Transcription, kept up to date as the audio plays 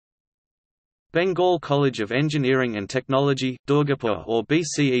Bengal College of Engineering and Technology, Durgapur or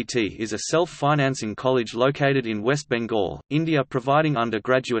BCET is a self-financing college located in West Bengal, India providing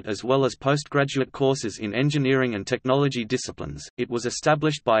undergraduate as well as postgraduate courses in engineering and technology disciplines. It was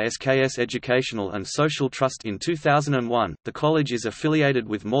established by SKS Educational and Social Trust in 2001. The college is affiliated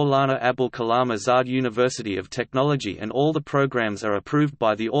with Maulana Abul Kalam Azad University of Technology and all the programs are approved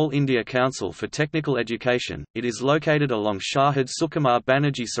by the All India Council for Technical Education. It is located along Shahid Sukumar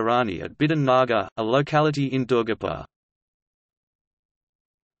Banerjee Sarani at Bidhan Nagar, a locality in Durgapur.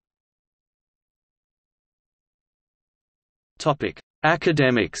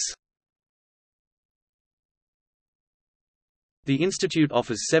 Academics. The institute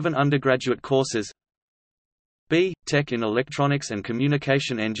offers 7 undergraduate courses: B. Tech in Electronics and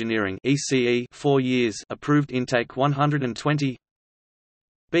Communication Engineering (ECE) 4 years, approved intake 120.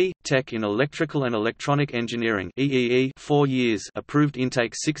 B. Tech in Electrical and Electronic Engineering EEE 4 years, approved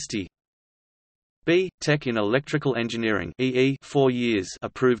intake 60. B. Tech in Electrical Engineering EE 4 years,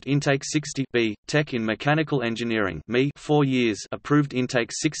 approved intake 60. B. Tech in Mechanical Engineering (ME) 4 years, approved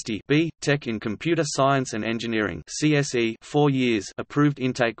intake 60. B. Tech in Computer Science and Engineering (CSE) 4 years, approved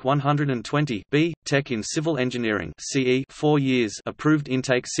intake 120. B. Tech in Civil Engineering (CE) 4 years, approved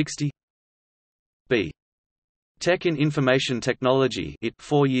intake 60. B. Tech in Information Technology (IT)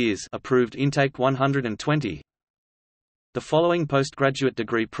 4 years, approved intake 120. The following postgraduate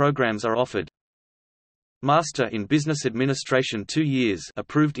degree programs are offered: Master in Business Administration 2 years,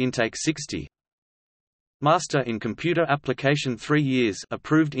 approved intake 60. Master in Computer Application 3 years,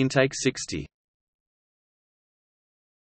 approved intake 60.